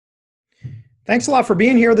Thanks a lot for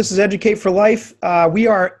being here. This is Educate for Life. We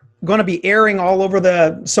are going to be airing all over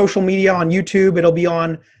the social media on YouTube. It'll be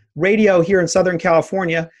on radio here in Southern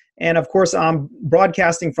California. And of course, I'm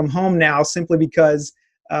broadcasting from home now simply because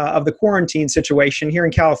of the quarantine situation here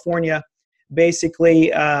in California.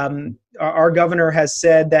 Basically, our governor has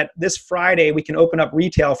said that this Friday we can open up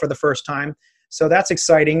retail for the first time. So that's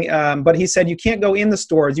exciting. But he said you can't go in the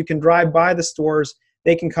stores. You can drive by the stores.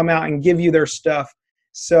 They can come out and give you their stuff.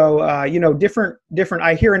 So, different.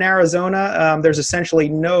 I hear in Arizona, there's essentially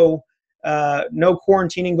no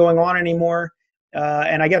quarantining going on anymore,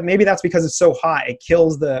 and I get maybe that's because it's so hot. It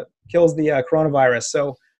kills the coronavirus.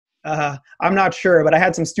 So, I'm not sure, but I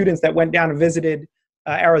had some students that went down and visited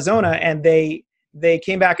Arizona, and they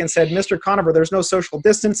came back and said, "Mr. Conover, there's no social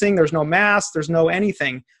distancing, there's no masks, there's no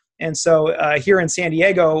anything." And so, here in San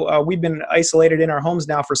Diego, we've been isolated in our homes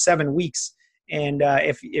now for 7 weeks. And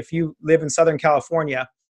if you live in Southern California.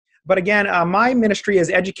 But again, my ministry is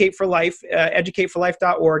Educate for Life,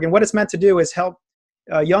 educateforlife.org. And what it's meant to do is help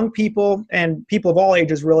young people and people of all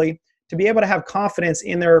ages, really, to be able to have confidence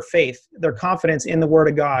in their faith, their confidence in the Word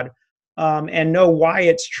of God, and know why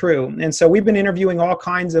it's true. And so we've been interviewing all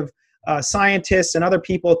kinds of scientists and other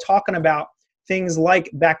people talking about things like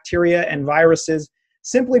bacteria and viruses,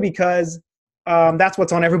 simply because that's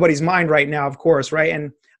what's on everybody's mind right now, of course, right?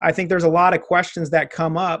 And I think there's a lot of questions that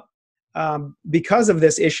come up because of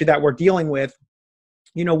this issue that we're dealing with.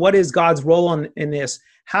 What is God's role in this?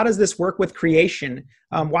 How does this work with creation?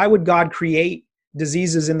 Why would God create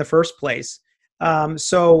diseases in the first place?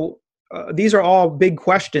 So these are all big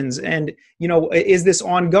questions. And, is this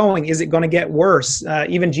ongoing? Is it going to get worse?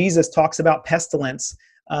 Even Jesus talks about pestilence.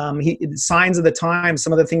 Signs of the times,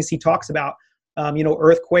 some of the things he talks about,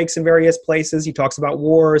 earthquakes in various places. He talks about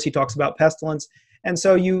wars. He talks about pestilence. And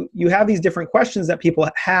so you have these different questions that people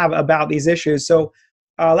have about these issues. So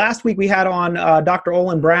last week we had on Dr.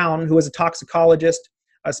 Olin Brown, who is a toxicologist,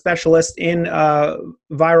 a specialist in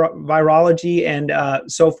virology and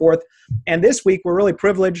so forth. And this week we're really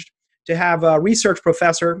privileged to have a research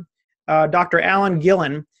professor, Dr. Alan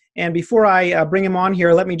Gillen. And before I bring him on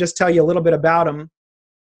here, let me just tell you a little bit about him.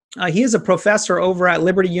 He is a professor over at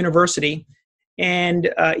Liberty University,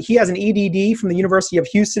 and he has an EDD from the University of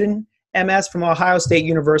Houston, MS from Ohio State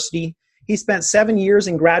University. He spent 7 years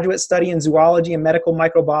in graduate study in zoology and medical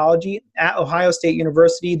microbiology at Ohio State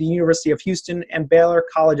University, the University of Houston, and Baylor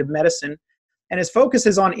College of Medicine. And his focus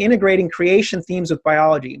is on integrating creation themes with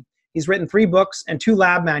biology. He's written 3 books and 2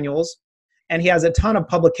 lab manuals, and he has a ton of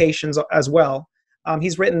publications as well.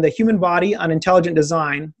 He's written The Human Body, An Intelligent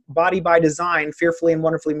Design, Body by Design, Fearfully and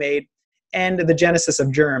Wonderfully Made, and The Genesis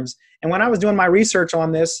of Germs. And when I was doing my research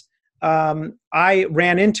on this, I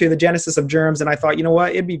ran into the Genesis of Germs, and I thought,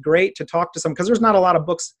 it'd be great to talk to some, because there's not a lot of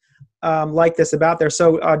books like this about there.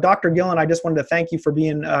 So, Dr. Gillen, I just wanted to thank you for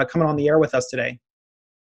being coming on the air with us today.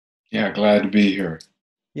 Yeah, glad to be here.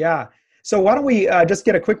 Yeah. So why don't we just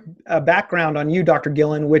get a quick background on you, Dr.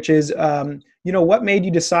 Gillen, which is, what made you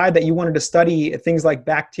decide that you wanted to study things like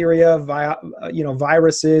bacteria,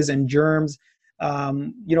 viruses and germs?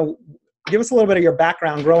 Give us a little bit of your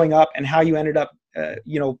background growing up and how you ended up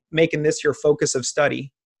making this your focus of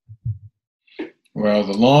study. Well,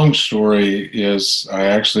 the long story is I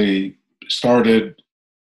actually started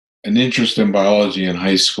an interest in biology in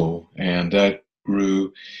high school, and that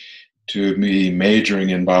grew to me majoring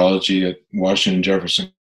in biology at Washington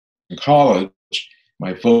Jefferson College.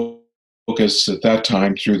 My focus at that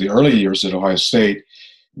time, through the early years at Ohio State,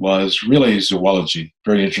 was really zoology,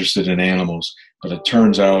 very interested in animals. But it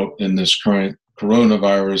turns out in this current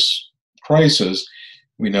coronavirus crisis,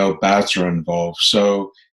 we know bats are involved.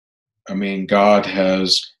 So, God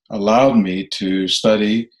has allowed me to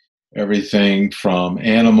study everything from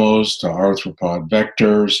animals to arthropod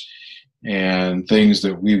vectors and things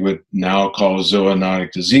that we would now call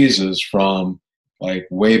zoonotic diseases from like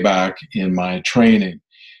way back in my training.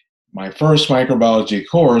 My first microbiology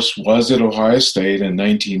course was at Ohio State in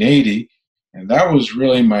 1980, and that was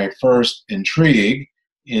really my first intrigue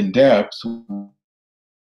in depth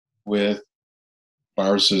with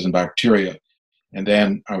viruses and bacteria. And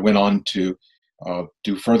then I went on to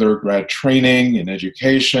do further grad training in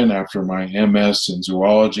education after my MS in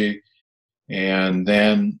zoology. And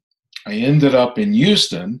then I ended up in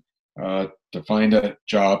Houston to find a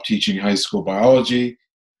job teaching high school biology.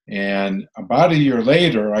 And about a year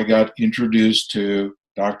later, I got introduced to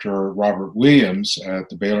Dr. Robert Williams at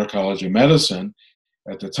the Baylor College of Medicine.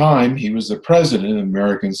 At the time, he was the president of the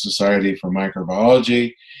American Society for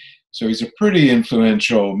Microbiology. So he's a pretty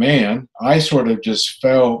influential man. I sort of just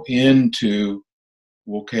fell into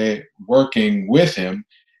working with him.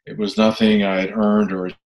 It was nothing I had earned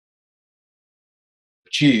or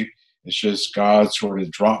cheap. It's just God sort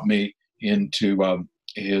of dropped me into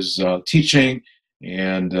his teaching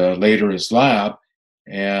and later his lab.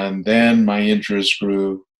 And then my interest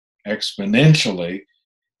grew exponentially,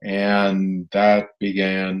 and that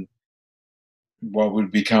began what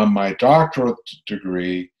would become my doctorate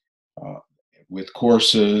degree, uh, with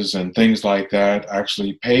courses and things like that,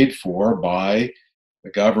 actually paid for by the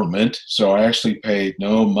government. So I actually paid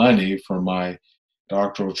no money for my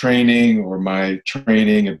doctoral training or my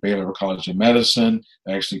training at Baylor College of Medicine.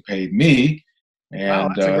 They actually paid me, Wow,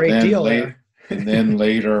 and that's a great deal there. then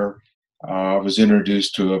later I was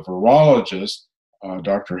introduced to a virologist,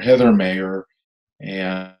 Dr. Heather Mayer,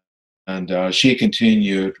 and she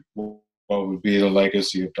continued what would be the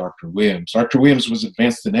legacy of Dr. Williams. Dr. Williams was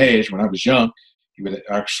advanced in age. When I was young, he would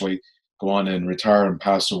actually go on and retire and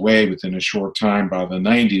pass away within a short time by the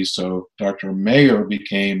 90s. So Dr. Mayer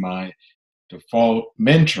became my default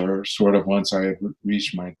mentor sort of once I had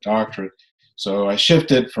reached my doctorate. So I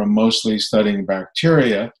shifted from mostly studying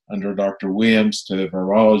bacteria under Dr. Williams to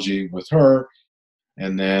virology with her.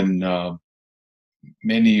 And then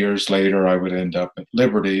many years later, I would end up at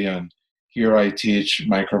Liberty, and here I teach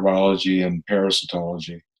microbiology and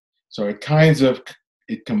parasitology. So it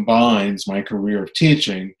combines. My career of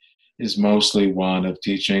teaching is mostly one of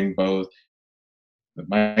teaching both the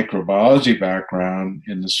microbiology background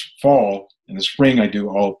in the fall. In the spring, I do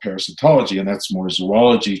all parasitology, and that's more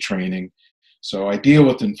zoology training. So I deal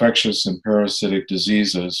with infectious and parasitic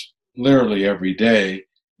diseases literally every day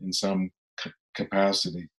in some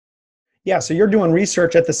capacity. Yeah, so you're doing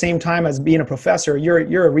research at the same time as being a professor.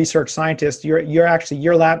 You're a research scientist. You're actually,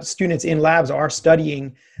 your lab students in labs are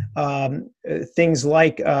studying things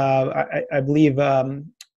like I believe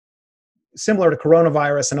similar to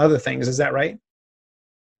coronavirus and other things. Is that right?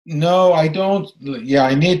 No, I don't. Yeah,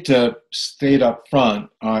 I need to state up front.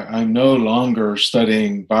 I'm no longer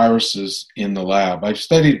studying viruses in the lab. I've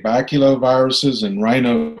studied baculoviruses and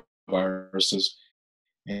rhinoviruses,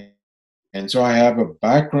 and, and so I have a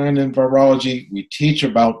background in virology. We teach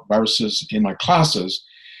about viruses in my classes,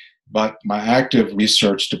 but my active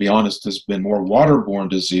research, to be honest, has been more waterborne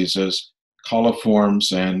diseases,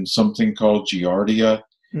 coliforms, and something called Giardia,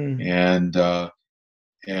 Mm.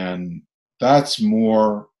 and that's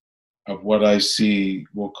more of what I see,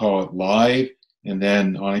 we'll call it live. And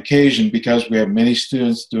then on occasion, because we have many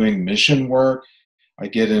students doing mission work, I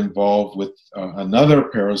get involved with another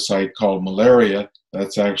parasite called malaria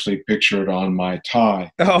that's actually pictured on my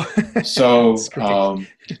tie. Oh, So that's great.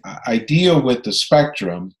 I deal with the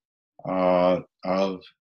spectrum of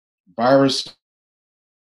virus,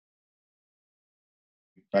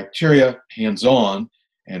 bacteria, hands-on,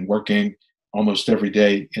 and working almost every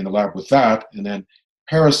day in the lab with that. And then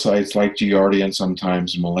parasites like Giardia and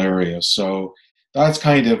sometimes malaria. So that's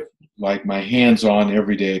kind of like my hands-on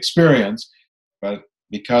everyday experience. But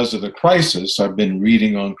because of the crisis, I've been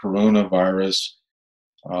reading on coronavirus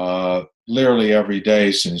literally every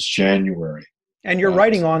day since January. And Uh, you're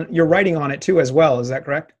writing on it too as well. Is that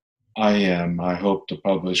correct? I am. I hope to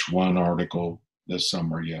publish one article this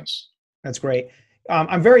summer, yes. That's great.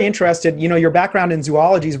 I'm very interested. You know, your background in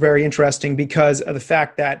zoology is very interesting because of the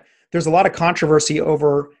fact that there's a lot of controversy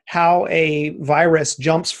over how a virus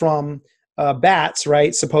jumps from bats,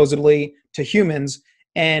 right, supposedly, to humans.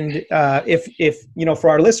 And if you know, for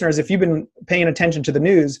our listeners, if you've been paying attention to the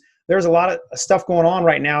news, there's a lot of stuff going on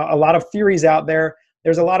right now. A lot of theories out there.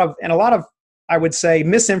 There's a lot of I would say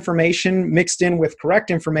misinformation mixed in with correct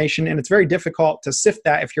information, and it's very difficult to sift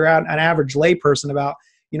that if you're an average layperson about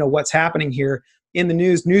what's happening here. In the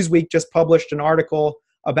news, Newsweek just published an article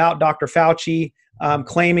about Dr. Fauci,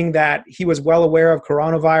 claiming that he was well aware of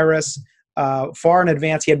coronavirus far in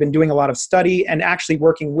advance. He had been doing a lot of study and actually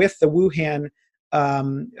working with the Wuhan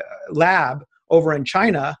lab over in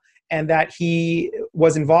China, and that he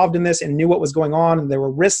was involved in this and knew what was going on, and there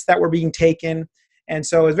were risks that were being taken. And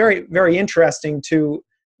so it was very, very interesting to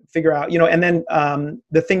figure out, and then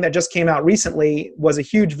the thing that just came out recently was a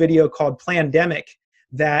huge video called Plandemic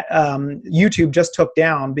that YouTube just took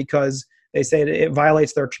down because they say it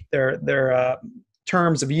violates their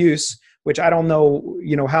terms of use, which I don't know,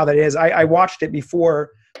 how that is. I watched it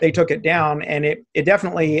before they took it down, and it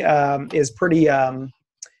definitely is pretty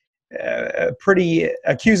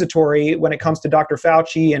accusatory when it comes to Dr.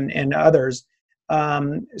 Fauci and others.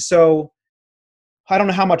 So I don't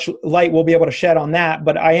know how much light we'll be able to shed on that,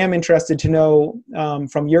 but I am interested to know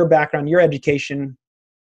from your background, your education,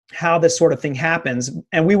 how this sort of thing happens.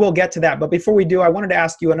 And we will get to that. But before we do, I wanted to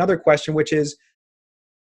ask you another question, which is,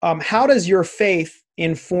 how does your faith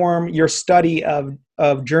inform your study of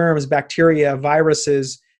germs, bacteria,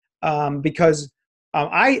 viruses? Because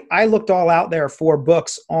I looked all out there for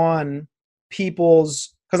books on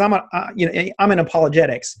people's, because I'm in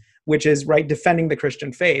apologetics, which is right defending the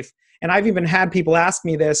Christian faith. And I've even had people ask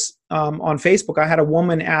me this on Facebook. I had a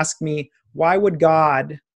woman ask me, why would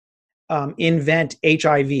God invent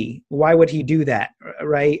HIV? Why would he do that?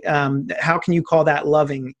 Right? How can you call that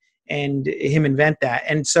loving and him invent that?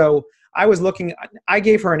 And so I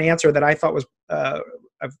gave her an answer that I thought was,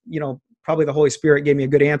 probably the Holy Spirit gave me a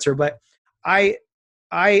good answer, but I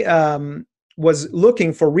was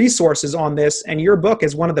looking for resources on this, and your book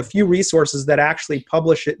is one of the few resources that actually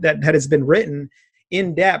publish it, that has been written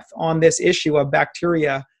in depth on this issue of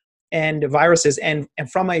bacteria and viruses, and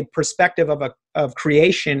from a perspective of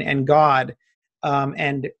creation and God,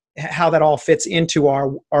 and how that all fits into our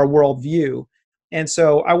worldview. And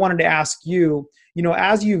so I wanted to ask you,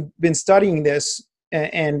 as you've been studying this,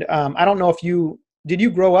 and I don't know if did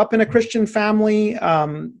you grow up in a Christian family?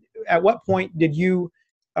 At what point did you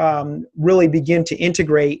really begin to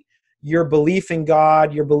integrate your belief in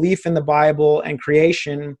God, your belief in the Bible and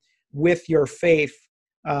creation with your faith?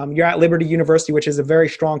 You're at Liberty University, which is a very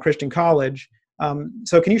strong Christian college.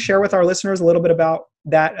 So can you share with our listeners a little bit about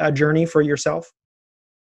that journey for yourself?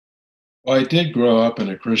 Well, I did grow up in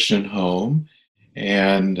a Christian home,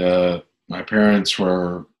 and my parents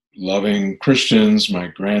were loving Christians. My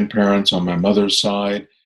grandparents on my mother's side,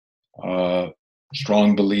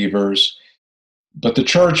 strong believers. But the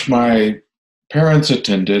church my parents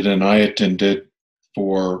attended and I attended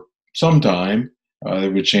for some time,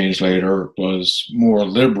 it would change later, was more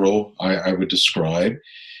liberal, I would describe.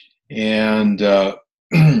 And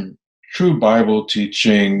true Bible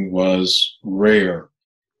teaching was rare.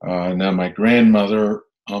 Now, my grandmother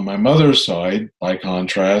on my mother's side, by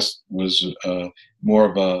contrast, was more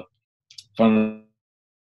of a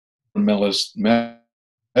fundamentalist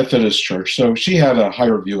Methodist church. So she had a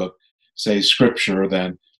higher view of, say, Scripture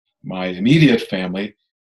than my immediate family.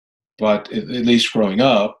 But at least growing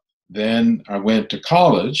up, then I went to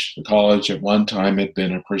college. The college at one time had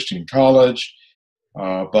been a Christian college,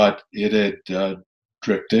 but it had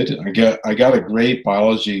drifted. I got a great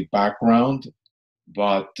biology background,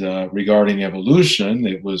 but regarding evolution,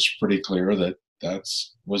 it was pretty clear that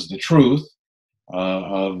was the truth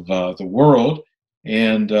of the world.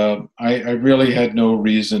 And I really had no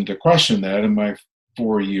reason to question that in my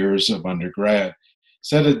 4 years of undergrad.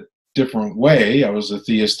 Said a different way, I was a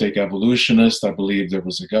theistic evolutionist. I believed there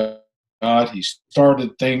was a God. He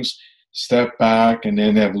started things, stepped back, and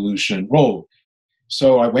then evolution rolled.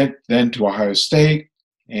 So I went then to Ohio State,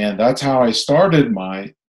 and that's how I started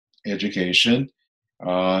my education.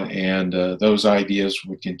 And those ideas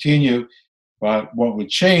would continue. But what would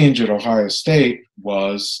change at Ohio State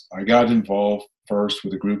was I got involved first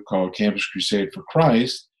with a group called Campus Crusade for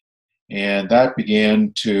Christ, and that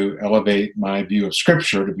began to elevate my view of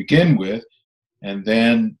Scripture to begin with. And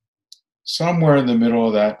then somewhere in the middle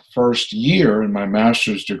of that first year in my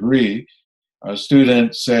master's degree, a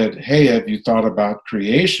student said, "Hey, have you thought about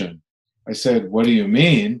creation?" I said, "What do you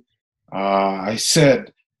mean?" I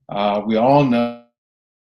said, "We all know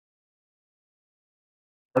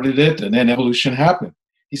started it, and then evolution happened."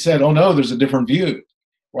 He said, "Oh no, there's a different view.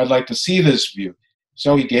 Well, I'd like to see this view."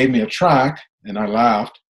 So he gave me a track, and I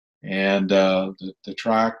laughed. And the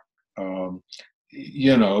track,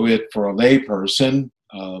 it for a layperson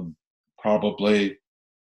probably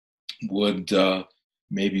would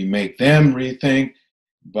maybe make them rethink.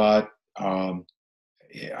 But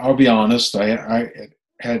I'll be honest, I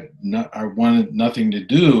wanted nothing to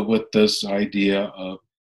do with this idea of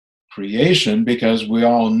creation, because we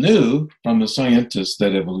all knew from the scientists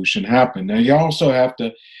that evolution happened. Now, you also have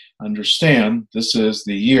to understand this is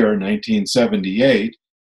the year 1978,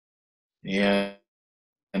 and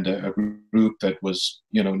a group that was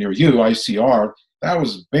near you, ICR, that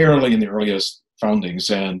was barely in the earliest foundings,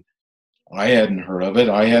 and I hadn't heard of it.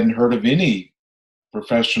 I hadn't heard of any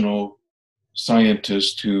professional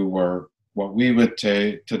scientists who were what we would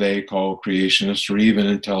today call creationists, or even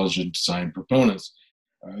intelligent design proponents.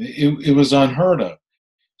 It was unheard of.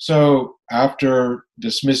 So after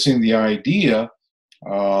dismissing the idea,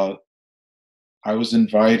 I was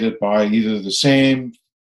invited by either the same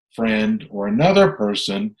friend or another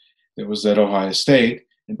person that was at Ohio State.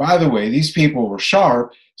 And by the way, these people were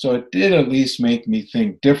sharp, so it did at least make me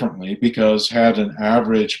think differently, because had an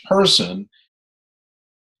average person,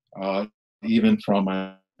 even from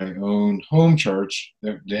my own home church,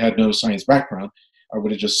 they had no science background, I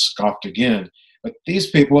would have just scoffed again. But these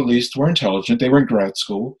people at least were intelligent. They were in grad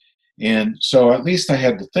school. And so at least I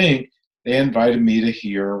had to think. They invited me to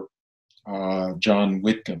hear John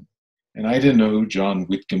Whitcomb. And I didn't know who John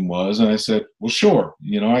Whitcomb was. And I said, well, sure.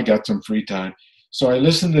 I got some free time. So I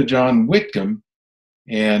listened to John Whitcomb,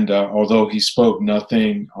 and although he spoke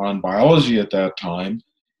nothing on biology at that time,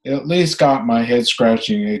 it at least got my head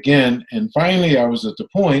scratching again. And finally, I was at the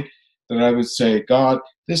point that I would say, God,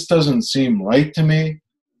 this doesn't seem right to me.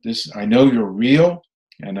 I know you're real,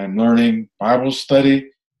 and I'm learning Bible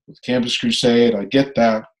study with Campus Crusade. I get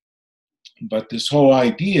that. But this whole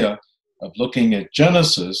idea of looking at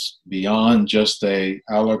Genesis beyond just a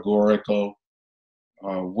allegorical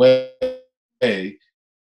way, it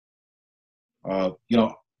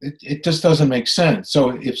just doesn't make sense. So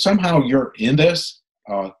if somehow you're in this,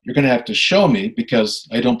 you're going to have to show me, because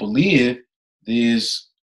I don't believe these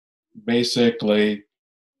basically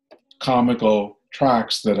comical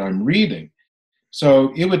tracts that I'm reading.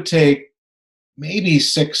 So it would take maybe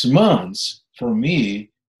 6 months for me,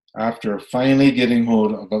 after finally getting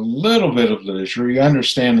hold of a little bit of literature. You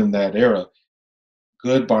understand, in that era,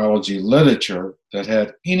 good biology literature that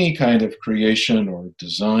had any kind of creation or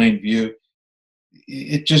design view,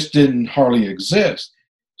 it just didn't hardly exist.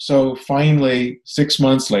 So finally, 6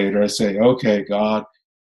 months later, I say, okay, God,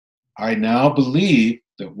 I now believe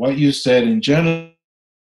that what you said in Genesis is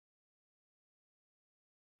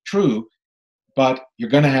true, but you're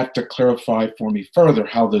going to have to clarify for me further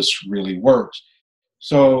how this really works.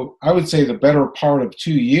 So I would say the better part of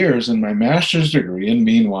 2 years in my master's degree, and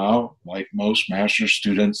meanwhile, like most master's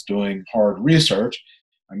students doing hard research,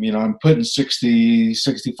 I mean, I'm putting 60,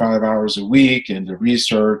 65 hours a week into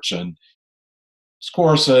research and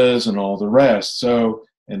courses and all the rest. So,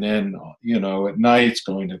 and then, at nights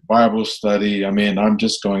going to Bible study. I mean, I'm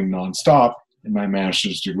just going nonstop in my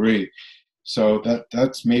master's degree. So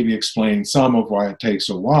that's maybe explaining some of why it takes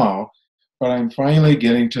a while. But I'm finally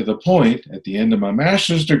getting to the point at the end of my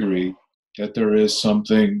master's degree that there is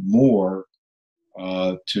something more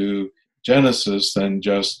to Genesis than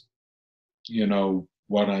just,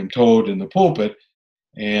 what I'm told in the pulpit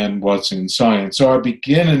and what's in science. So I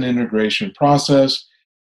begin an integration process.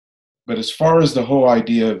 But as far as the whole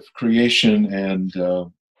idea of creation and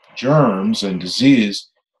germs and disease,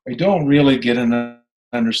 I don't really get an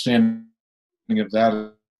understanding of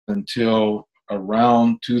that until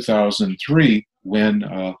around 2003, when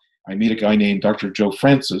I meet a guy named Dr. Joe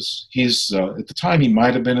Francis. He's, at the time, he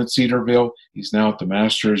might have been at Cedarville. He's now at the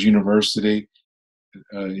Masters University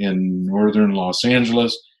in northern Los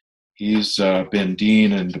Angeles. He's been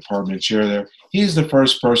dean and department chair there. He's the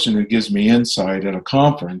first person who gives me insight at a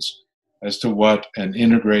conference as to what an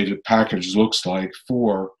integrated package looks like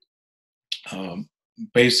for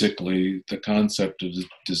basically the concept of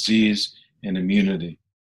disease and immunity.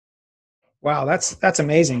 Wow, that's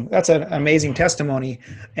amazing. That's an amazing testimony.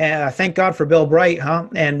 Thank God for Bill Bright, huh?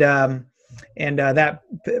 And that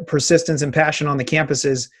persistence and passion on the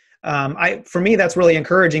campuses. For me, that's really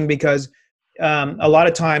encouraging, because a lot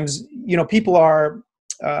of times, people are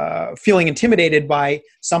feeling intimidated by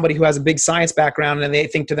somebody who has a big science background, and they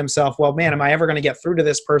think to themselves, well, man, am I ever going to get through to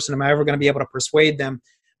this person? Am I ever going to be able to persuade them?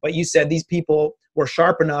 But you said these people were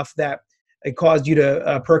sharp enough that it caused you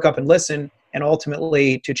to perk up and listen, and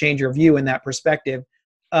ultimately to change your view in that perspective.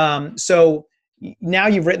 So now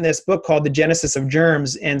you've written this book called The Genesis of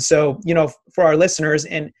Germs. And so, for our listeners,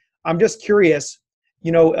 and I'm just curious,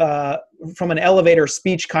 from an elevator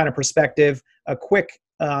speech kind of perspective, a quick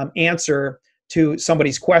answer to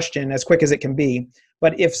somebody's question, as quick as it can be.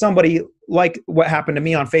 But if somebody, like what happened to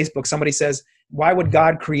me on Facebook, somebody says, why would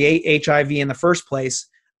God create HIV in the first place?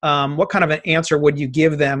 What kind of an answer would you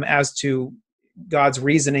give them as to God's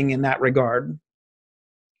reasoning in that regard?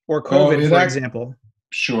 Or COVID, for example.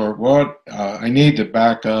 Sure. Well, I need to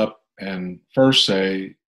back up and first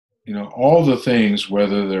say, all the things,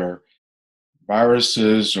 whether they're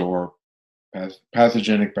viruses or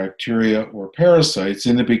pathogenic bacteria or parasites,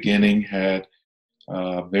 in the beginning had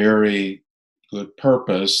very good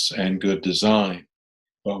purpose and good design.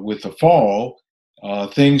 But with the fall,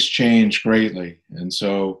 things change greatly. And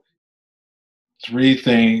so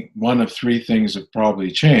one of three things have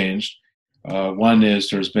probably changed. One is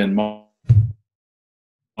there's been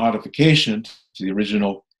modification to the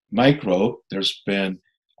original microbe. There's been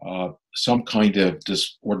some kind of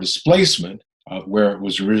displacement of where it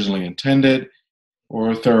was originally intended.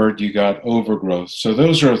 Or third, you got overgrowth. So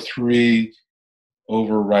those are three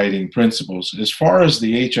overriding principles. As far as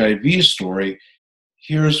the HIV story,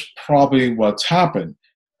 here's probably what's happened.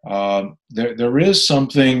 There is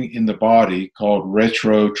something in the body called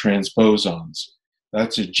retrotransposons.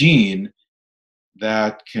 That's a gene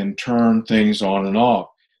that can turn things on and off.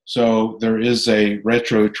 So there is a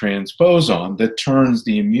retrotransposon that turns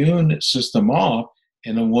the immune system off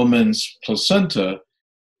in a woman's placenta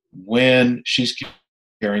when she's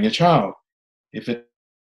carrying a child. If it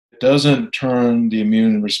doesn't turn the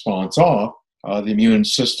immune response off, the immune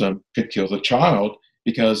system could kill the child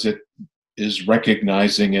because it is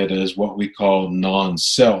recognizing it as what we call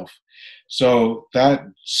non-self. So that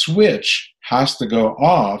switch has to go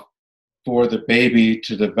off for the baby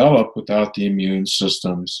to develop without the immune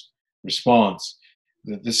system's response.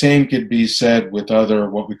 The same could be said with other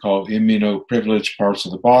what we call immunoprivileged parts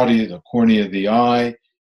of the body, the cornea of the eye.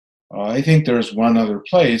 I think there's one other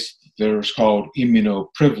place there's called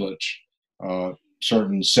immunoprivilege,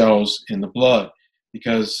 certain cells in the blood,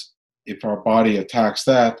 because if our body attacks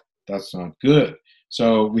that, that's not good.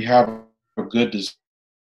 So we have a good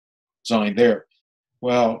design there.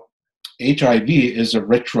 Well, HIV is a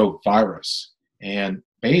retrovirus, and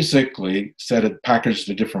basically, packaged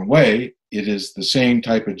a different way, it is the same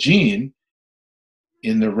type of gene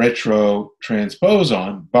in the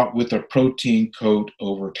retrotransposon, but with a protein coat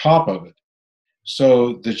over top of it.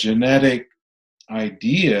 So the genetic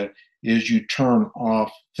idea is you turn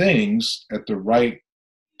off things at the right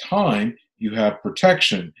time, you have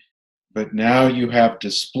protection. But now you have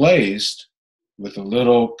displaced, with a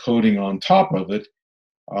little coating on top of it,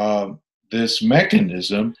 this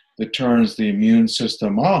mechanism that turns the immune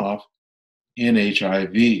system off in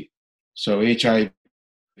HIV. So HIV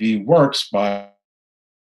works by,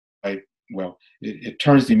 well, it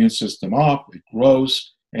turns the immune system off, it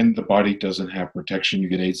grows, and the body doesn't have protection. You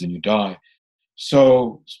get AIDS and you die.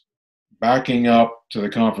 So backing up to the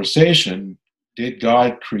conversation, did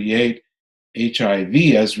God create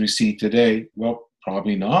HIV as we see today? Well,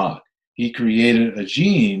 probably not. He created a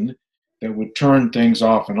gene that would turn things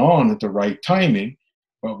off and on at the right timing,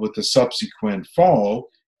 but with the subsequent fall,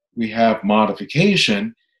 we have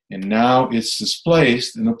modification, and now it's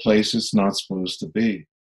displaced in a place it's not supposed to be.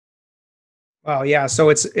 Wow, yeah. So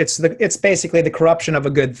it's basically the corruption of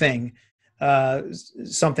a good thing,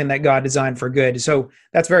 something that God designed for good. So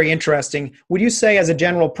that's very interesting. Would you say, as a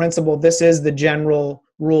general principle, this is the general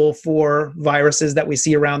rule for viruses that we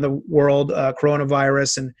see around the world,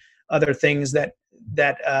 coronavirus and other things that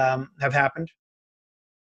have happened?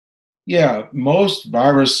 Yeah, most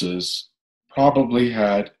viruses probably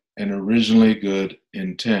had an originally good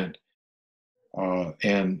intent,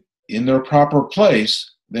 and in their proper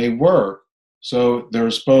place, they were. So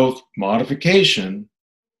there's both modification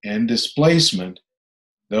and displacement.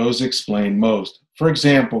 Those explain most. For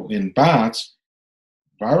example, in bats,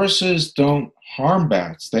 viruses don't harm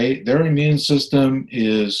bats. Their immune system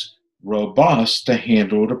is robust to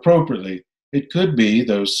handle it appropriately. It could be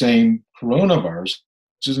those same coronaviruses,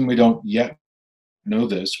 and we don't yet know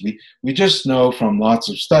this. We just know from lots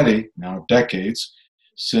of study, now decades,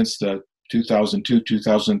 since the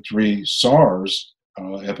 2002-2003 SARS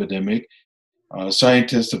epidemic,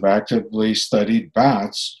 scientists have actively studied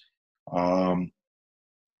bats,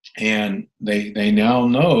 and they now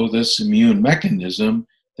know this immune mechanism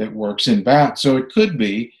that works in bats. So it could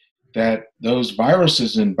be that those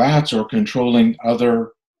viruses in bats are controlling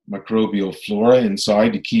other microbial flora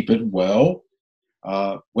inside to keep it well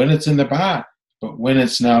when it's in the bat. But when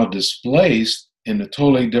it's now displaced in a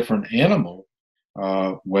totally different animal,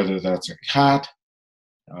 whether that's a cat,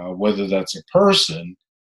 whether that's a person,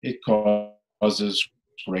 it causes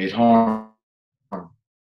great harm.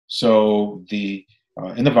 So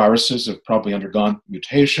and the viruses have probably undergone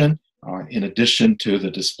mutation in addition to the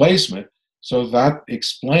displacement. So that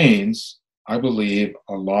explains, I believe,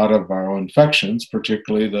 a lot of viral infections,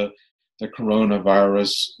 particularly the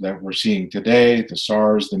coronavirus that we're seeing today, the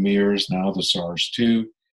SARS, the MERS, now the SARS-2.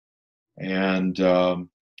 And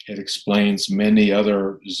it explains many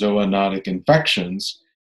other zoonotic infections.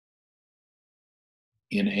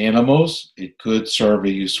 In animals, it could serve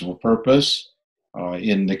a useful purpose.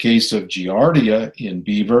 In the case of Giardia in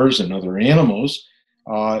beavers and other animals,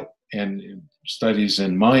 and studies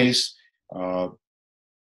in mice,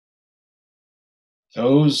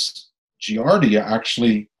 those Giardia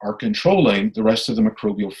actually are controlling the rest of the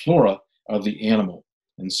microbial flora of the animal.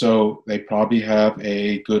 And so they probably have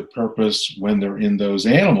a good purpose when they're in those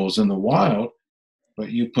animals in the wild,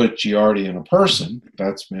 but you put Giardia in a person.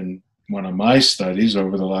 That's been one of my studies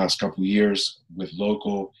over the last couple of years with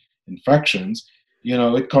local infections.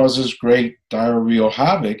 It causes great diarrheal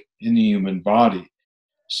havoc in the human body.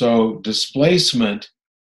 So displacement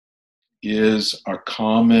is a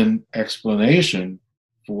common explanation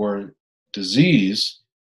for disease.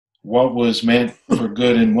 What was meant for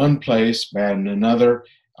good in one place, bad in another.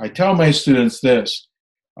 I tell my students this,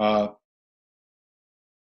 a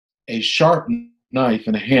sharp knife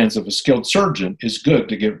in the hands of a skilled surgeon is good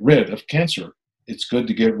to get rid of cancer. It's good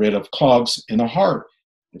to get rid of clogs in the heart.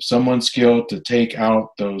 If someone's skilled to take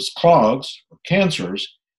out those clogs or cancers,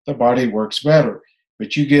 the body works better.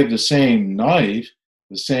 But you give the same knife,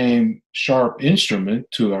 the same sharp instrument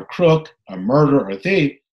to a crook, a murderer, a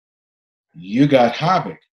thief, you got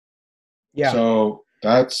havoc. Yeah. So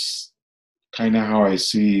that's kind of how I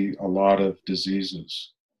see a lot of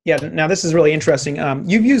diseases. Yeah. Now this is really interesting.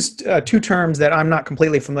 You've used two terms that I'm not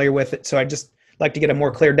completely familiar with, so I just like to get a more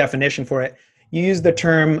clear definition for it. You use the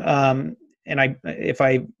term,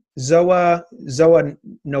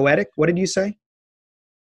 zoonoetic. What did you say?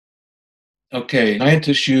 Okay,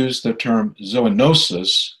 scientists use the term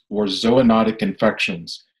zoonosis or zoonotic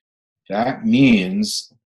infections. That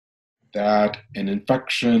means that an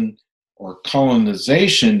infection or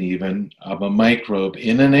colonization even of a microbe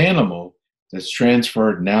in an animal that's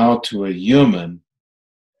transferred now to a human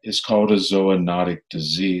is called a zoonotic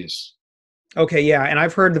disease. Okay, yeah, and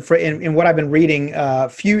I've heard in what I've been reading,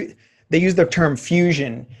 they use the term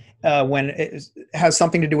fusion when it has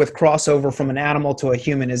something to do with crossover from an animal to a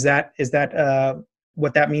human. Is that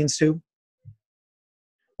what that means too?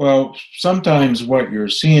 Well, sometimes what you're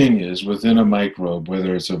seeing is within a microbe,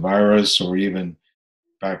 whether it's a virus or even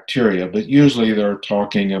bacteria, but usually they're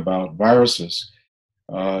talking about viruses.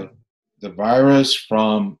 Uh, the virus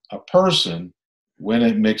from a person, when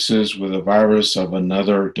it mixes with a virus of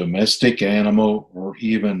another domestic animal or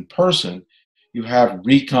even person, you have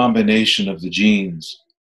recombination of the genes.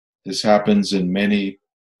 This happens in many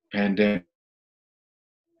pandemic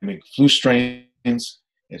flu strains.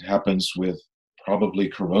 It happens with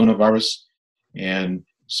probably coronavirus. And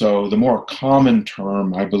so the more common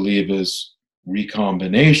term, I believe, is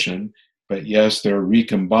recombination. But yes, they're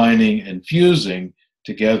recombining and fusing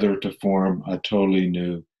together to form a totally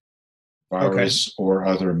new Okay. virus or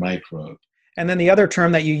other microbe. And then the other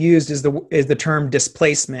term that you used is the term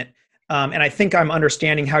displacement. And I think I'm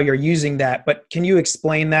understanding how you're using that, but can you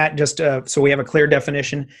explain that just so we have a clear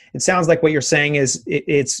definition? It sounds like what you're saying is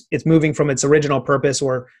it's moving from its original purpose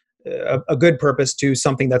or a good purpose to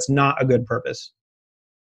something that's not a good purpose.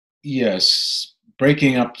 Yes,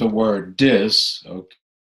 breaking up the word dis,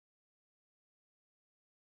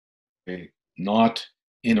 okay, not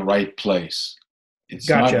in the right place. It's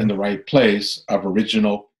not in Gotcha. the right place of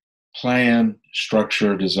original plan,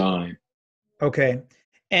 structure, design. Okay.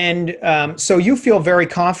 And so you feel very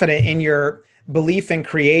confident in your belief in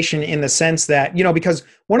creation in the sense that, because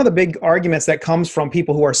one of the big arguments that comes from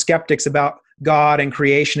people who are skeptics about God and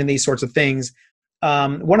creation and these sorts of things,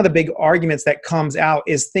 one of the big arguments that comes out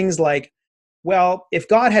is things like, well, if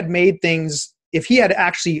God had made things, if he had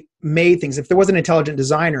actually made things, if there was an intelligent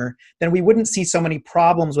designer, then we wouldn't see so many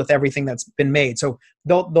problems with everything that's been made. So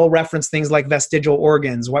they'll reference things like vestigial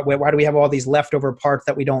organs. Why do we have all these leftover parts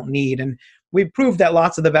that we don't need? And we've proved that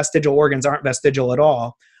lots of the vestigial organs aren't vestigial at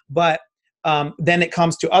all. But then it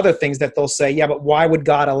comes to other things that they'll say, yeah, but why would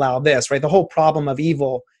God allow this, right? The whole problem of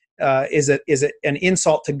evil is an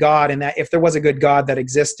insult to God, and that if there was a good God that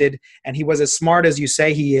existed and he was as smart as you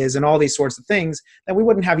say he is and all these sorts of things, then we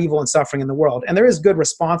wouldn't have evil and suffering in the world. And there is good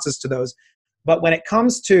responses to those. But when it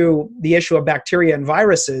comes to the issue of bacteria and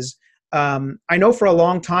viruses, I know for a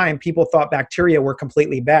long time people thought bacteria were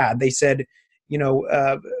completely bad. They said,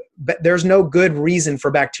 but there's no good reason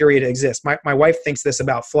for bacteria to exist. My wife thinks this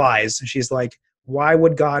about flies. She's like, why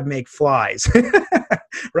would God make flies?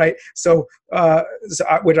 Right.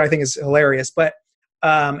 Which I think is hilarious, but,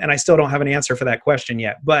 and I still don't have an answer for that question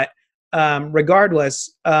yet, but,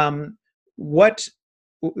 regardless,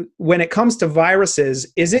 when it comes to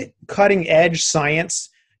viruses, is it cutting edge science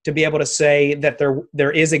to be able to say that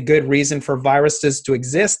there is a good reason for viruses to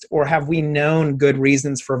exist, or have we known good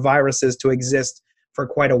reasons for viruses to exist for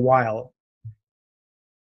quite a while?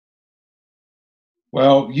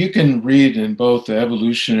 Well, you can read in both the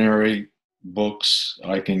evolutionary books.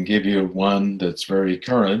 I can give you one that's very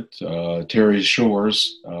current, Terry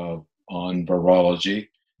Shore's on virology.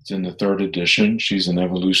 It's in the third edition. She's an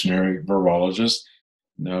evolutionary virologist.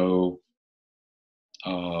 No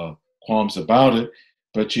qualms about it,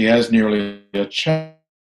 but she has nearly a chapter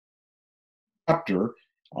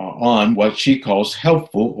on what she calls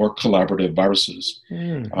helpful or collaborative viruses.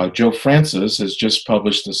 Mm. Joe Francis has just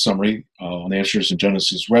published a summary on Answers in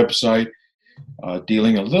Genesis website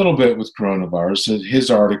dealing a little bit with coronavirus. His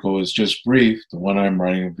article is just brief. The one I'm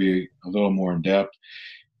writing will be a little more in depth,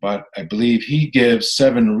 but I believe he gives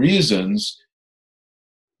 7 reasons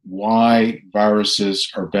why viruses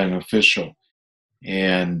are beneficial.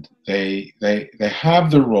 And they have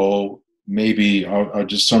the role, maybe I'll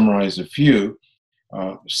just summarize a few.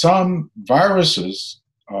 Some viruses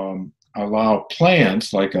allow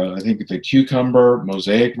plants, like I think the cucumber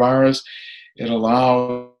mosaic virus, it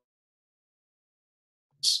allows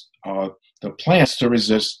the plants to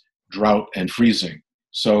resist drought and freezing.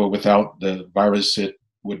 So without the virus, it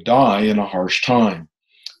would die in a harsh time.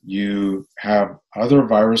 You have other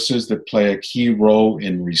viruses that play a key role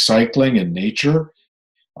in recycling in nature.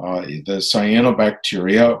 The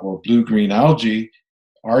cyanobacteria or blue-green algae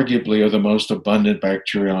arguably are the most abundant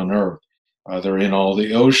bacteria on Earth. They're in all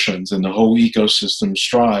the oceans, and the whole ecosystem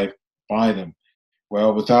strive by them.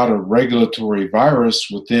 Well, without a regulatory virus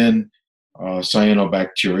within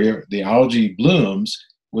cyanobacteria, the algae blooms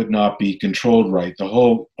would not be controlled right. The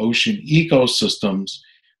whole ocean ecosystems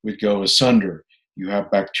would go asunder. You have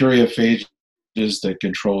bacteriophages that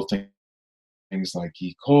control things like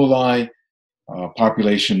E. coli,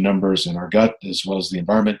 population numbers in our gut, as well as the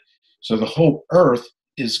environment. So the whole Earth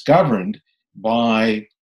is governed by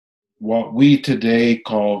what we today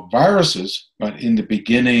call viruses, but in the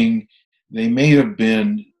beginning, they may have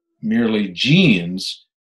been merely genes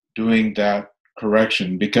doing that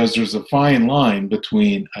correction, because there's a fine line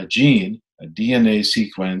between a gene, a DNA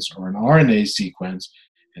sequence, or an RNA sequence,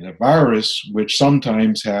 and a virus, which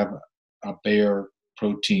sometimes have a bare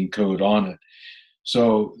protein code on it.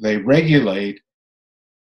 So they regulate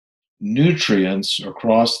nutrients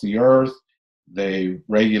across the earth, they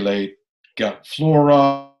regulate gut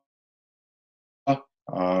flora,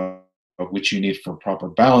 which you need for proper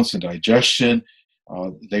balance and digestion.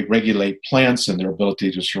 They regulate plants and their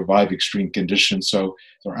ability to survive extreme conditions. So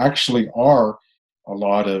there actually are a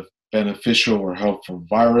lot of beneficial or helpful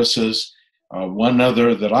viruses. One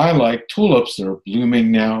other that I like, tulips, they're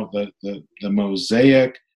blooming now. The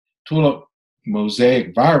tulip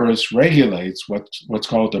mosaic virus regulates what's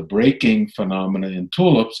called the breaking phenomena in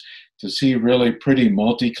tulips. To see really pretty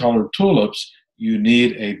multicolored tulips, you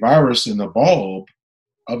need a virus in the bulb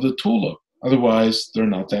of the tulip. Otherwise, they're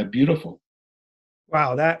not that beautiful.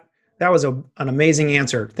 Wow, that was an amazing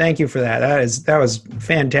answer. Thank you for that. That was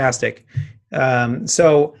fantastic.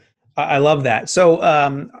 So I love that.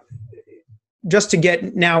 So just to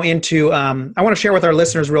get now into, I want to share with our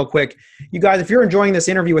listeners real quick. You guys, if you're enjoying this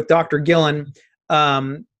interview with Dr. Gillen,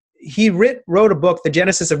 he wrote a book, The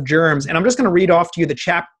Genesis of Germs, and I'm just going to read off to you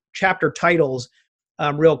the chapter titles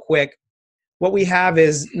real quick. What we have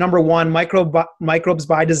is number 1, microbes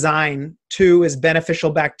by design. 2 is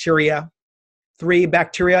beneficial bacteria. 3,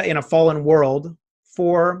 bacteria in a fallen world.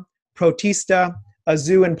 4, protista, a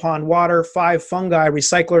zoo in pond water. 5, fungi,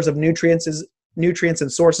 recyclers of nutrients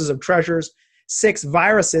and sources of treasures. 6,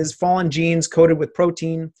 viruses, fallen genes coated with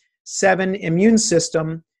protein. 7, immune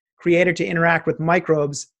system, created to interact with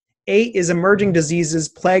microbes. 8 is emerging diseases,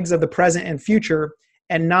 plagues of the present and future.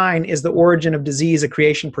 And 9 is the origin of disease, a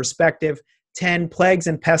creation perspective. 10, plagues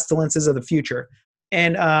and pestilences of the future.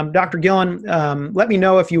 And Dr. Gillen, let me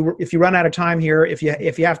know if you run out of time here, if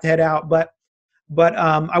you have to head out. But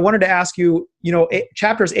I wanted to ask you,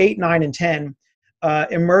 chapters 8, 9, and 10,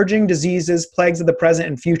 emerging diseases, plagues of the present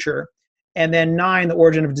and future, and then 9, the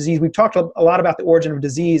origin of disease. We've talked a lot about the origin of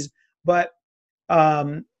disease, but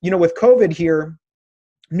with COVID here,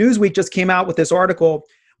 Newsweek just came out with this article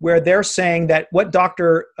where they're saying that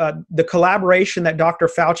the collaboration that Dr.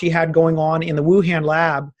 Fauci had going on in the Wuhan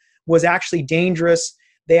lab was actually dangerous.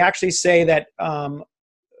 They actually say that a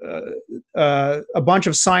bunch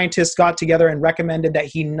of scientists got together and recommended that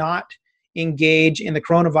he not engage in the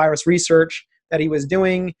coronavirus research that he was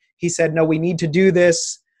doing. He said, no, we need to do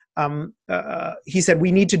this. He said,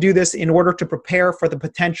 we need to do this in order to prepare for the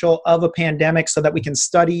potential of a pandemic so that we can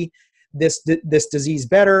study this disease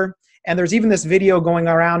better. And there's even this video going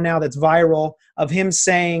around now that's viral of him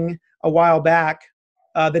saying a while back,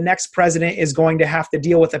 the next president is going to have to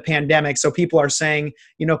deal with a pandemic. So people are saying,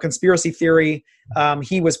 conspiracy theory,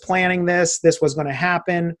 he was planning this was going to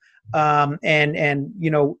happen.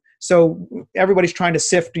 So everybody's trying to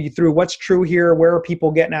sift you through what's true here, where are people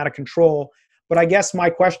getting out of control. But I guess my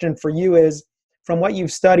question for you is, from what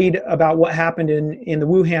you've studied about what happened in the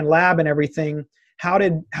Wuhan lab and everything, how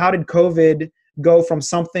did COVID go from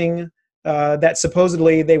something that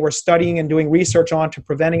supposedly they were studying and doing research on to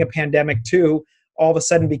preventing a pandemic to all of a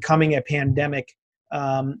sudden becoming a pandemic?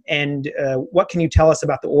 And what can you tell us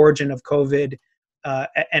about the origin of COVID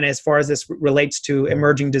and as far as this relates to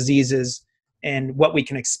emerging diseases and what we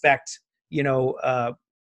can expect,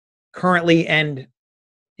 currently and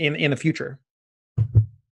in the future?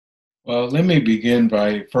 Well, let me begin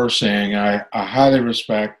by first saying I highly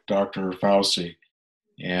respect Dr. Fauci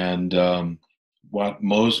and what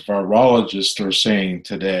most virologists are saying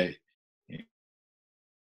today.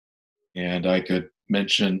 And I could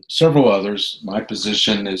mention several others. My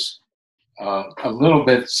position is a little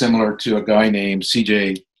bit similar to a guy named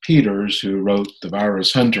C.J. Peters, who wrote The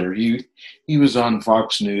Virus Hunter. He was on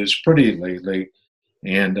Fox News pretty lately,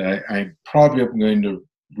 and I'm probably going to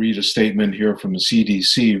read a statement here from the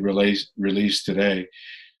CDC released today.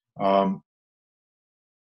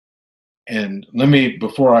 And let me,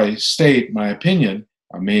 before I state my opinion,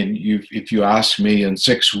 I mean, if you ask me in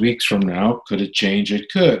 6 weeks from now, could it change?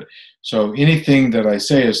 It could. So anything that I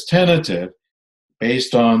say is tentative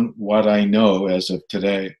based on what I know as of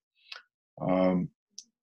today.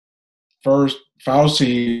 First,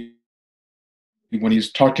 Fauci, when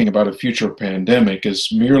he's talking about a future pandemic,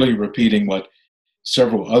 is merely repeating what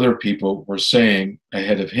several other people were saying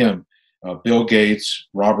ahead of him. Bill Gates,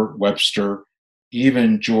 Robert Webster,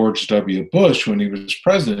 even George W. Bush, when he was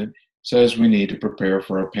president, says we need to prepare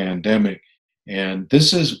for a pandemic. And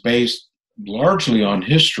this is based largely on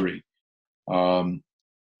history. And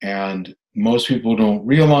most people don't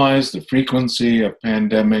realize the frequency of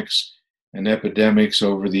pandemics and epidemics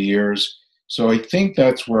over the years. So I think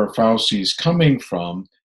that's where Fauci's coming from.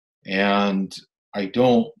 And I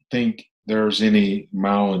don't think there's any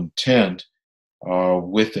malintent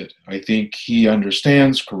with it. I think he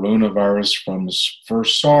understands coronavirus from his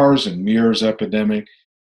first SARS and MERS epidemic.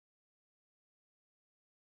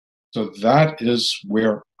 So that is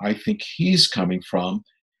where I think he's coming from.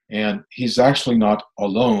 And he's actually not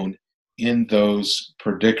alone in those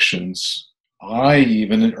predictions. I,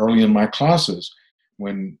 even early in my classes,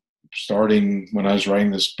 when I was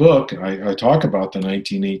writing this book, I talk about the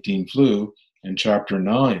 1918 flu in chapter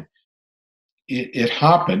 9. It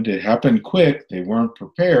happened quick. They weren't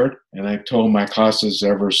prepared. And I've told my classes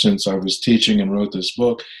ever since I was teaching and wrote this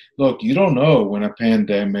book, look, you don't know when a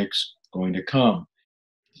pandemic's going to come.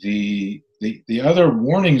 The other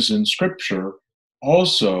warnings in Scripture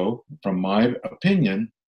also, from my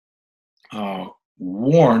opinion,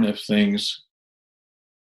 warn of things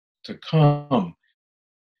to come.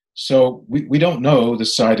 So we don't know the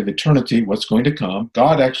side of eternity, what's going to come.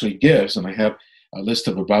 God actually gives, and I have a list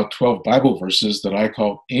of about 12 Bible verses that I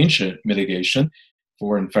call ancient mitigation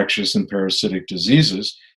for infectious and parasitic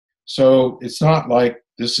diseases. So it's not like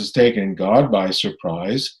this has taken God by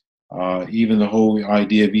surprise. Even the whole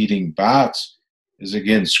idea of eating bats is,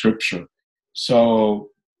 again, Scripture. So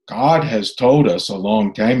God has told us a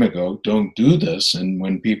long time ago, don't do this. And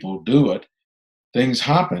when people do it, things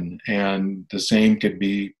happen. And the same could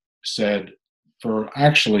be said for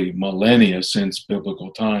actually millennia since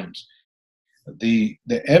biblical times. The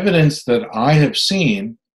evidence that I have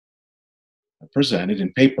seen presented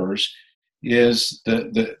in papers is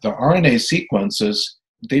the RNA sequences,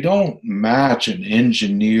 they don't match an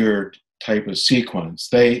engineered type of sequence.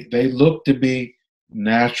 They look to be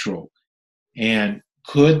natural. And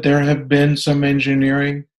could there have been some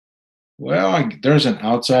engineering? Well, there's an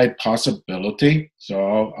outside possibility.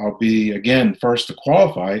 So I'll be, again, first to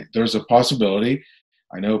qualify. There's a possibility.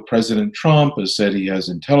 I know President Trump has said he has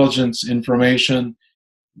intelligence information,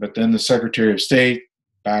 but then the Secretary of State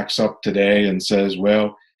backs up today and says,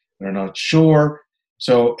 well, they're not sure.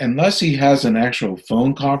 So unless he has an actual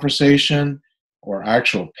phone conversation or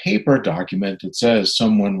actual paper document that says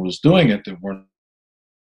someone was doing it that weren't,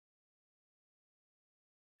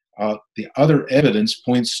 the other evidence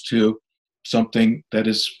points to something that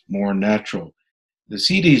is more natural. The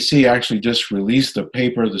CDC actually just released a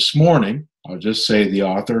paper this morning. I'll just say the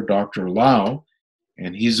author, Dr. Lau,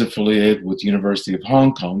 and he's affiliated with the University of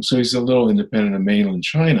Hong Kong, so he's a little independent of mainland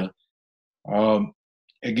China.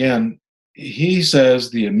 Again, he says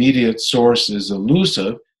the immediate source is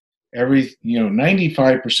elusive.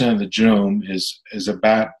 95% of the genome is a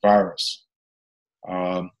bat virus.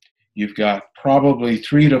 You've got probably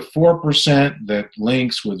 3 to 4% that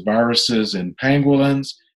links with viruses in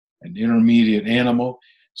pangolins, an intermediate animal.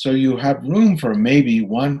 So you have room for maybe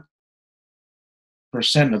 1%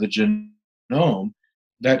 of the genome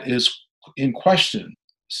that is in question.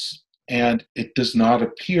 And it does not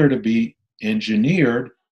appear to be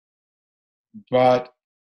engineered, but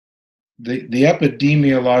the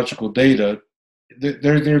epidemiological data,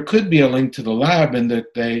 there could be a link to the lab and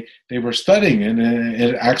that they were studying it and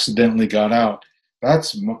it accidentally got out.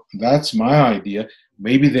 That's my idea.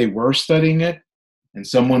 Maybe they were studying it and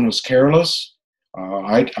someone was careless.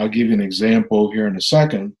 I'll give you an example here in a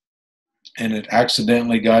second. And it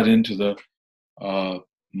accidentally got into the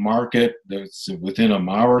market that's within a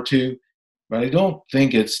mile or two. But I don't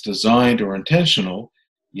think it's designed or intentional.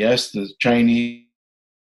 Yes, the Chinese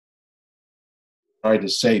tried to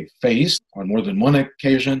save face on more than one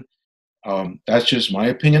occasion. That's just my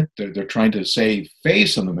opinion. They're trying to save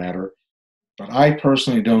face on the matter, but I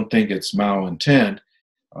personally don't think it's malintent.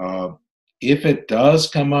 If it does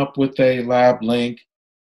come up with a lab link,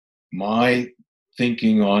 my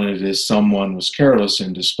thinking on it is someone was careless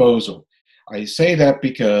in disposal. I say that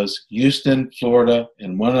because Houston, Florida,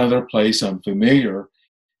 and one other place I'm familiar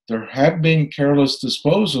there have been careless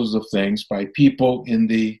disposals of things by people in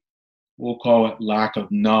the, we'll call it, lack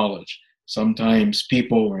of knowledge. Sometimes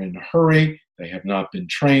people are in a hurry, they have not been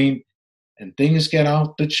trained, and things get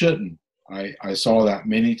out that shouldn't. I saw that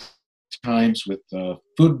many times with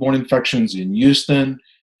foodborne infections in Houston.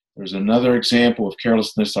 There's another example of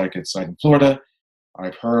carelessness I could cite in Florida.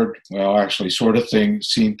 I've heard, well, actually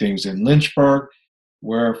seen things in Lynchburg,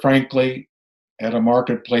 where frankly, at a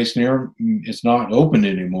marketplace near, it's not open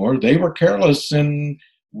anymore. They were careless in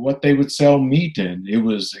what they would sell meat in. It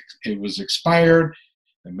was expired.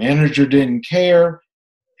 The manager didn't care.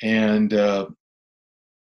 And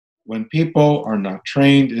when people are not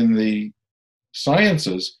trained in the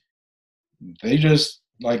sciences, they just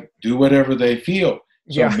like do whatever they feel.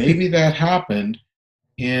 So Yeah. maybe that happened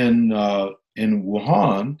in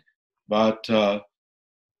Wuhan, but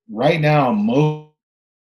right now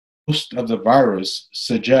most of the virus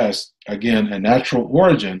suggests, again, a natural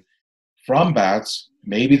origin from bats.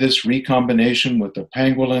 Maybe this recombination with the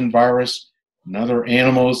pangolin virus and other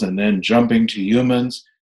animals, and then jumping to humans.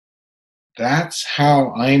 That's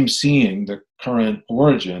how I'm seeing the current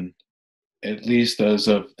origin, at least as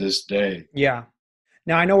of this day. Yeah.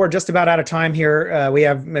 Now, I know we're just about out of time here. We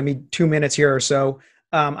have maybe 2 minutes here or so.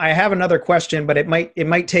 I have another question, but it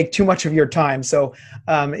might take too much of your time. So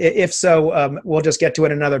if so, we'll just get to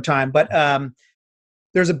it another time. But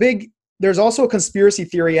there's also a conspiracy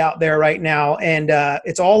theory out there right now, and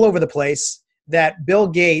it's all over the place, that Bill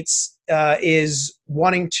Gates is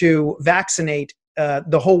wanting to vaccinate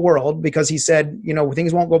the whole world, because he said,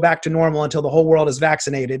 things won't go back to normal until the whole world is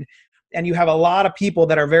vaccinated. And you have a lot of people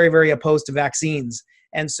that are very, very opposed to vaccines.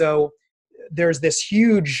 And so there's this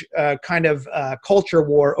huge kind of culture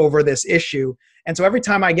war over this issue. And so every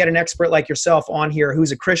time I get an expert like yourself on here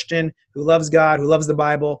who's a Christian, who loves God, who loves the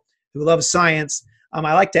Bible, who loves science,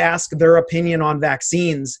 I like to ask their opinion on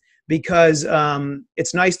vaccines, because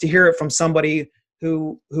it's nice to hear it from somebody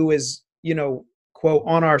who is, quote,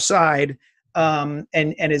 on our side, and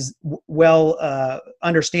is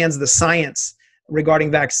understands the science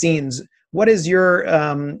regarding vaccines. What is your,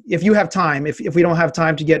 if you have time, if we don't have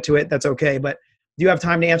time to get to it, that's okay, but do you have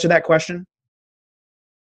time to answer that question?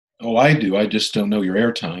 Oh, I do. I just don't know your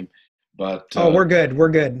airtime. But we're good. We're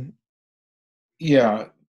good. Yeah,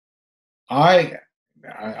 I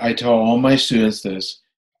tell all my students this.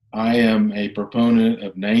 I am a proponent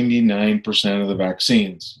of 99% of the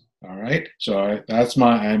vaccines. All right, so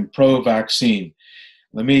I'm pro-vaccine.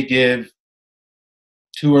 Let me give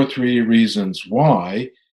 2 or 3 reasons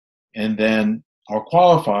why, and then I'll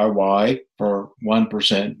qualify why for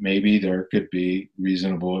 1% maybe there could be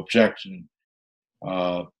reasonable objection.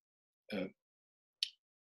 Uh,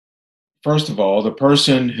 First of all, the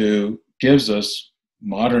person who gives us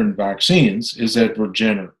modern vaccines is Edward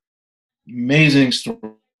Jenner. Amazing story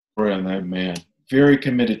on that man. Very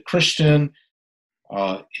committed Christian.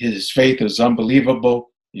 His faith is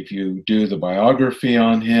unbelievable. If you do the biography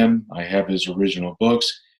on him, I have his original books.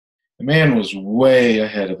 The man was way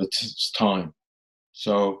ahead of his time.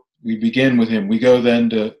 So we begin with him. We go then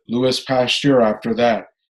to Louis Pasteur after that.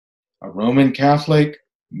 A Roman Catholic,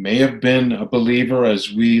 may have been a believer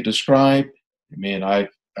as we describe. I mean, I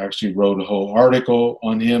actually wrote a whole article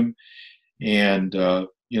on him. And,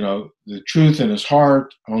 the truth in his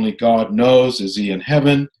heart, only God knows. Is he in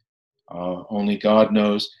heaven? Only God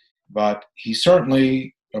knows. But he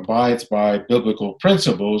certainly abides by biblical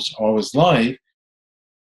principles all his life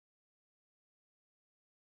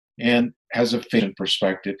and has a faith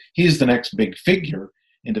perspective. He's the next big figure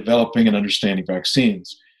in developing and understanding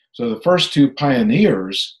vaccines. So the first 2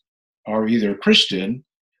 pioneers are either Christian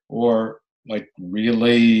or like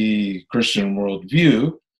really Christian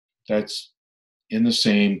worldview that's in the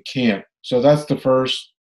same camp. So that's the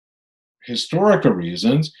first historical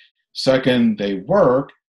reasons. Second, they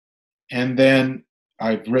work. And then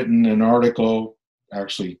I've written an article,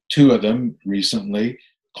 actually 2 of them recently,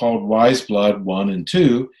 called Wise Blood 1 and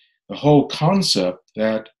 2, the whole concept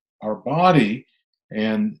that our body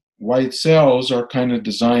and white cells are kind of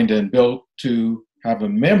designed and built to have a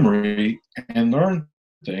memory and learn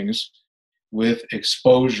things with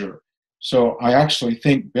exposure. So I actually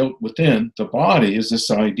think built within the body is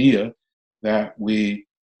this idea that the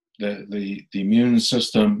immune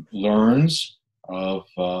system learns of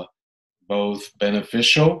both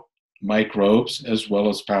beneficial microbes as well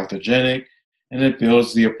as pathogenic, and it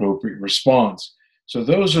builds the appropriate response. So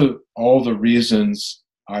those are all the reasons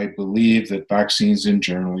I believe that vaccines in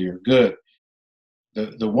general are good.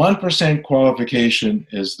 The 1% qualification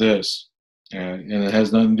is this, and it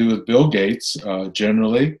has nothing to do with Bill Gates.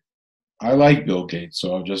 Generally, I like Bill Gates,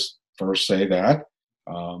 so I'll just first say that.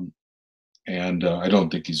 and I don't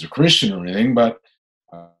think he's a Christian or anything, but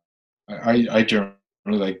I generally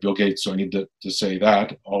like Bill Gates, so I need to say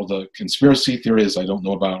that. All the conspiracy theories, I don't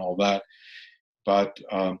know about all that. But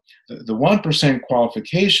the 1%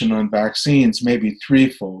 qualification on vaccines may be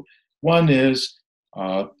threefold. One is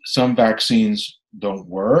some vaccines don't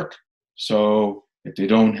work. So if they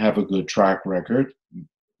don't have a good track record,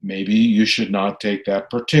 maybe you should not take that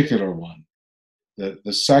particular one.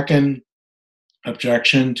 The second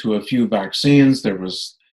objection to a few vaccines, there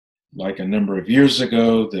was like a number of years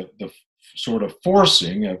ago, the sort of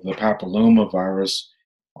forcing of the papillomavirus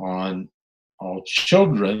on all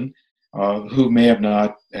children who may have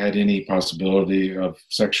not had any possibility of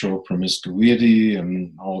sexual promiscuity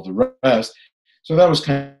and all the rest. So that was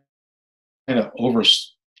kind of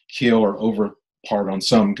overkill or over part on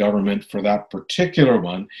some government for that particular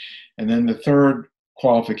one. And then the third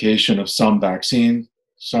qualification of some vaccine,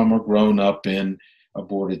 some are grown up in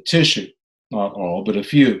aborted tissue, not all, but a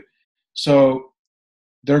few. So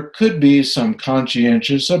there could be some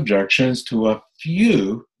conscientious objections to a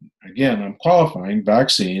few, again, I'm qualifying,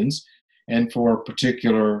 vaccines, and for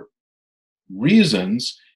particular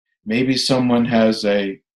reasons, maybe someone has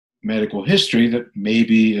a medical history that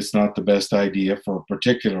maybe it's not the best idea for a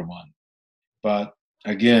particular one. But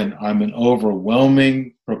again, I'm an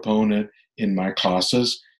overwhelming proponent in my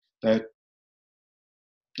classes that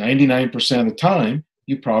 99% of the time,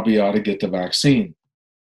 you probably ought to get the vaccine.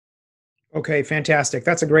 Okay, fantastic.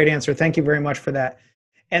 That's a great answer. Thank you very much for that.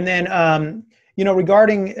 And then,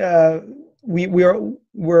 regarding I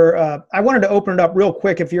wanted to open it up real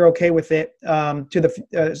quick, if you're okay with it, to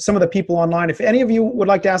the some of the people online. If any of you would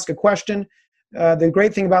like to ask a question, the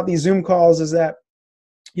great thing about these Zoom calls is that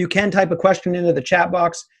you can type a question into the chat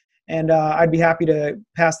box, and I'd be happy to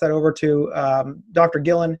pass that over to Dr.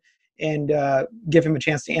 Gillen and give him a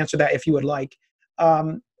chance to answer that if you would like.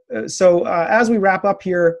 So as we wrap up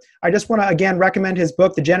here, I just want to again recommend his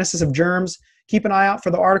book, The Genesis of Germs. Keep an eye out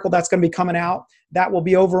for the article that's going to be coming out. That will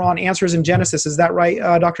be over on Answers in Genesis. Is that right,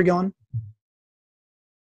 Dr. Gillen?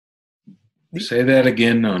 Say that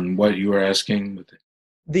again on what you were asking.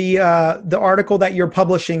 The article that you're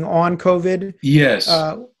publishing on COVID. Yes.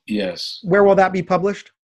 Yes. Where will that be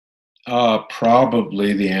published?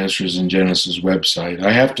 Probably the Answers in Genesis website.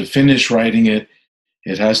 I have to finish writing it.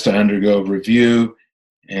 It has to undergo review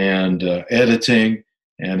and editing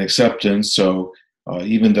and acceptance. So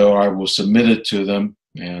even though I will submit it to them,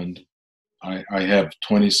 and I have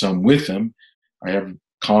 20-some with them, I have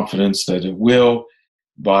confidence that it will.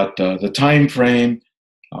 But the time frame,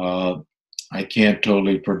 I can't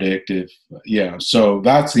totally predict if, so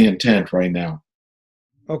that's the intent right now.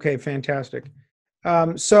 Okay, fantastic.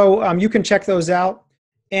 So you can check those out.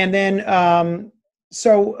 And then, I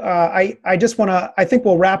just want to, I think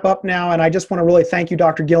we'll wrap up now. And I just want to really thank you,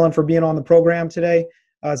 Dr. Gillen, for being on the program today.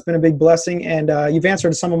 It's been a big blessing. And you've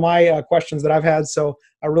answered some of my questions that I've had. So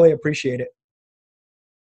I really appreciate it.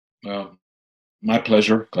 Well, my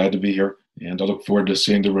pleasure. Glad to be here. And I look forward to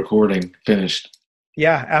seeing the recording finished.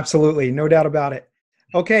 Yeah, absolutely. No doubt about it.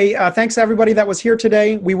 Okay, thanks everybody that was here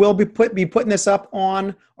today. We will be putting this up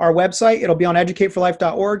on our website. It'll be on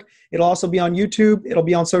educateforlife.org. It'll also be on YouTube. It'll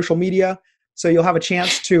be on social media. So you'll have a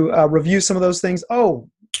chance to review some of those things. Oh,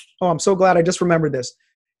 I'm so glad I just remembered this.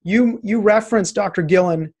 You referenced, Dr.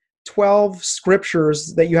 Gillen, 12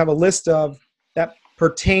 scriptures that you have a list of that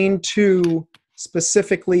pertain to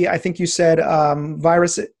specifically, I think you said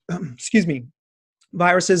viruses and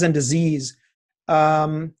disease.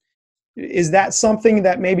 Is that something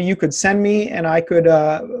that maybe you could send me and I could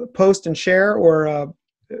post and share, or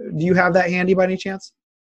do you have that handy by any chance?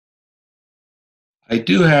 I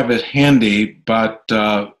do have it handy, but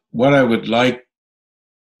what I would like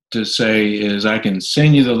to say is I can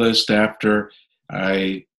send you the list after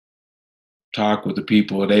I talk with the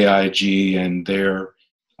people at AIG and their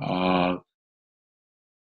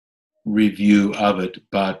review of it.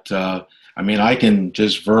 But I can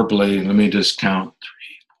just verbally, let me just count 3,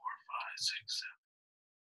 4, 5, 6,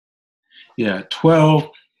 7. 12.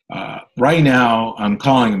 Right now, I'm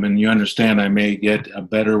calling them, and you understand I may get a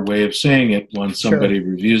better way of saying it once somebody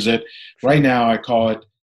reviews it. Right now, I call it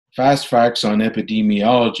Fast Facts on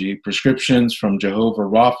Epidemiology, Prescriptions from Jehovah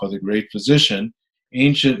Rapha, the Great Physician,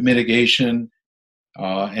 Ancient Mitigation,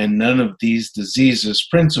 and None of These Diseases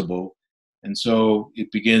Principle. And so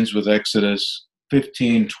it begins with Exodus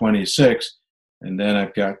 15:26, and then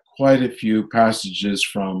I've got quite a few passages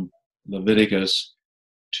from Leviticus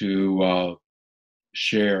to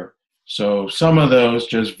share. So some of those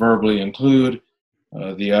just verbally include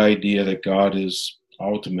the idea that God is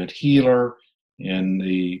ultimate healer in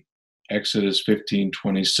the Exodus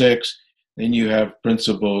 15:26. Then you have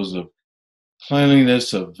principles of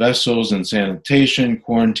cleanliness of vessels and sanitation,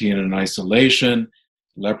 quarantine and isolation,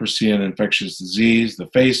 leprosy and infectious disease, the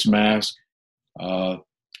face mask,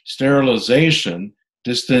 sterilization,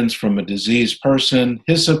 distance from a diseased person,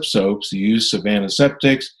 hyssop soaps, the use of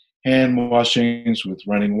antiseptics, hand washings with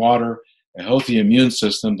running water, a healthy immune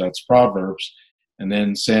system, that's Proverbs, and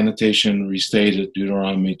then sanitation restated,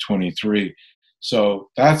 Deuteronomy 23. So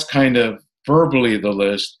that's kind of verbally the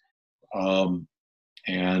list,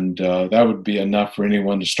 and that would be enough for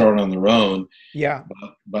anyone to start on their own. Yeah.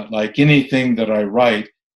 But like anything that I write,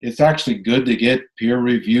 it's actually good to get peer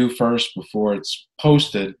review first before it's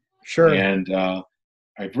posted. Sure. And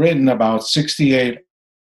I've written about 68,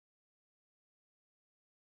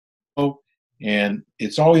 and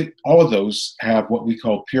it's always, all of those have what we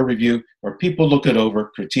call peer review, where people look it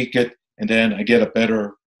over, critique it, and then I get a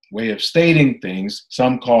better way of stating things.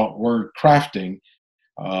 Some call it word crafting,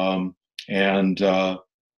 and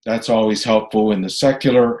that's always helpful in the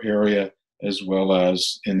secular area as well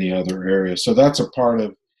as in the other areas. So that's a part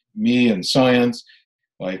of me and science.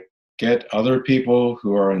 Like, get other people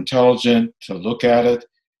who are intelligent to look at it.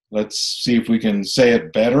 Let's see if we can say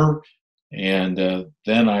it better, and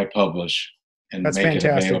then I publish and That's make fantastic.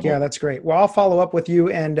 it available. Yeah, that's great. Well, I'll follow up with you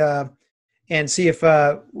and see if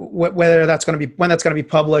whether that's going to be, when that's going to be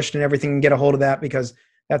published and everything, and get a hold of that, because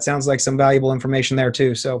that sounds like some valuable information there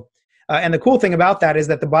too. So, and the cool thing about that is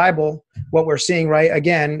that the Bible, what we're seeing, right?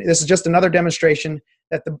 Again, this is just another demonstration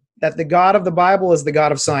that the God of the Bible is the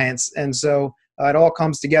God of science, and so it all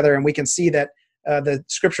comes together, and we can see that the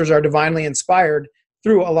scriptures are divinely inspired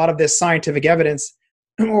through a lot of this scientific evidence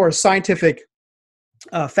or scientific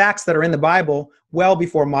facts that are in the Bible well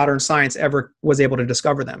before modern science ever was able to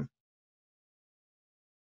discover them.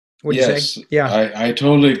 What do you say? Yeah, I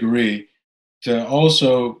totally agree. To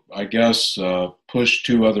also, I guess, push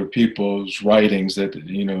two other people's writings that,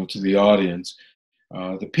 to the audience.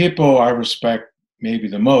 The people I respect maybe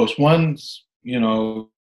the most, one's,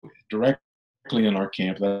 directly in our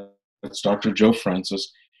camp, that's Dr. Joe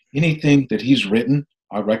Francis. Anything that he's written,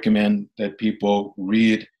 I recommend that people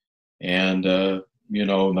read. And, the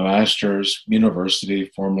Masters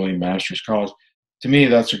University, formerly Masters College, to me,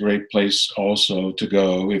 that's a great place also to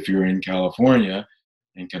go if you're in California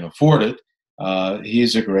and can afford it.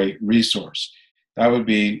 He's a great resource. That would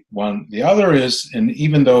be one. The other is, and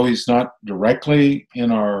even though he's not directly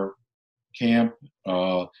in our camp,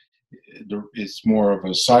 it's more of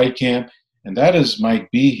a side camp, and that is Mike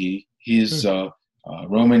Behe. He's a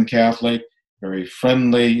Roman Catholic, very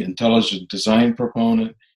friendly, intelligent design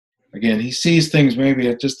proponent. Again, he sees things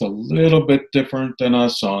maybe just a little bit different than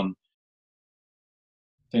us on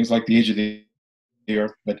things like the age of the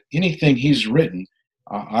earth, but anything he's written,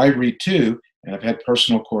 I read too, and I've had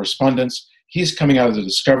personal correspondence. He's coming out of the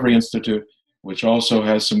Discovery Institute, which also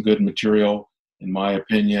has some good material, in my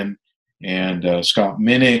opinion. And Scott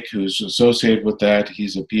Minnick, who's associated with that,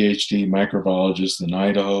 he's a PhD microbiologist in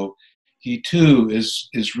Idaho. He too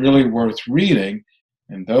is really worth reading,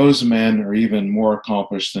 and those men are even more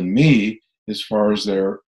accomplished than me as far as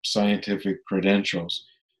their scientific credentials.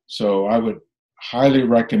 So I would highly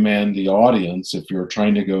recommend the audience, if you're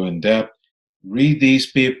trying to go in depth, read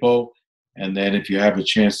these people, and then if you have a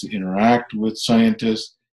chance to interact with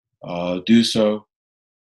scientists, do so.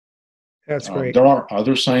 that's great. There are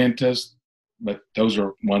other scientists, but those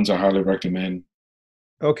are ones I highly recommend.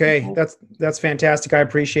 Okay, that's fantastic. I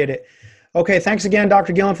appreciate it. Okay, thanks again,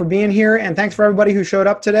 Dr. Gillen, for being here, and thanks for everybody who showed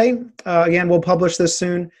up today. Again, we'll publish this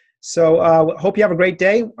soon, so hope you have a great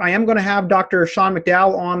day. I am going to have Dr. Sean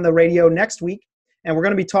McDowell on the radio next week, and we're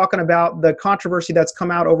going to be talking about the controversy that's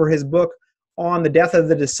come out over his book on the death of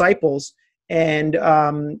the disciples, and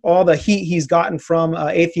all the heat he's gotten from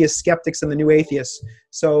atheist skeptics and the new atheists.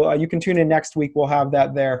 So you can tune in next week. We'll have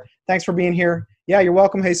that there. Thanks for being here. Yeah, you're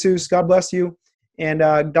welcome, Jesus. God bless you. And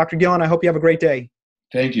Dr. Gillen, I hope you have a great day.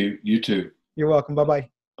 Thank you. You too. You're welcome. Bye-bye.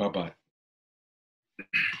 Bye-bye.